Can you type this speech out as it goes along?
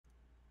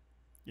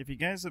If you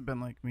guys have been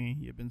like me,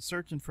 you've been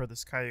searching for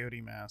this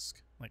Coyote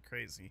Mask like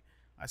crazy.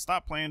 I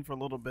stopped playing for a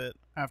little bit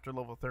after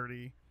level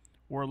 30.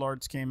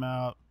 Warlords came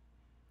out.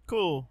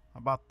 Cool. I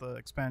bought the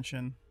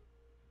expansion.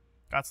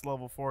 Got to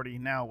level 40.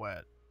 Now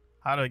what?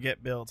 How to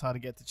get builds, how to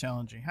get to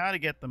challenging, how to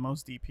get the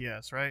most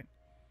DPS, right?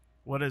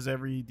 What does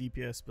every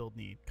DPS build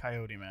need?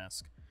 Coyote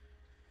Mask.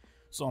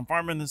 So I'm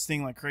farming this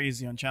thing like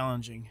crazy on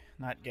challenging,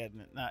 not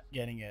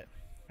getting it.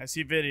 I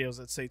see videos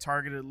that say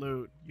targeted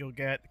loot. You'll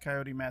get the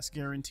Coyote Mask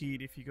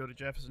guaranteed if you go to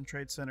Jefferson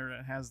Trade Center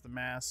and it has the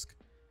mask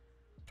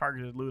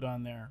targeted loot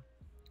on there.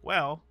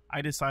 Well,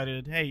 I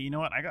decided, hey, you know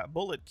what? I got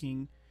Bullet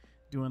King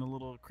doing a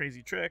little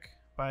crazy trick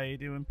by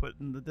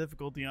putting the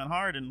difficulty on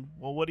hard, and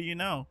well, what do you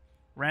know?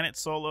 Ran it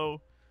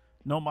solo,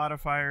 no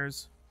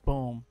modifiers,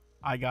 boom,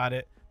 I got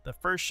it. The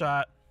first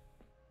shot,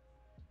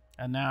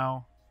 and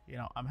now,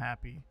 I'm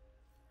happy.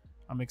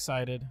 I'm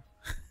excited.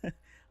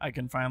 I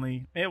can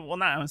finally, well,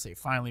 not I want to say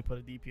finally put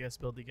a DPS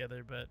build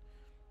together, but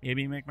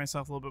maybe make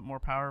myself a little bit more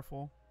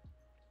powerful.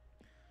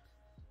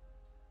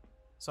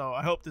 So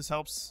I hope this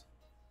helps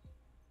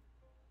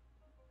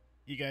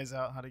you guys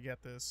out how to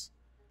get this.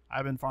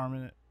 I've been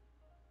farming it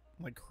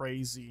like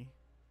crazy,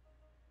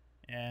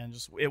 and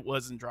just it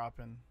wasn't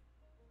dropping.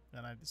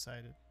 Then I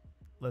decided,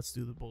 let's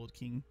do the Bullet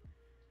King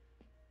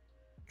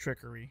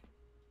trickery,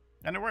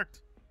 and it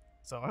worked.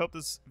 So I hope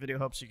this video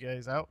helps you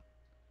guys out,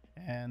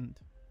 and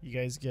you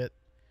guys get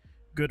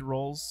good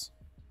rolls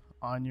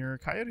on your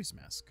Coyote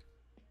Mask.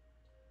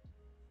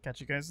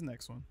 Catch you guys in the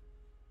next one.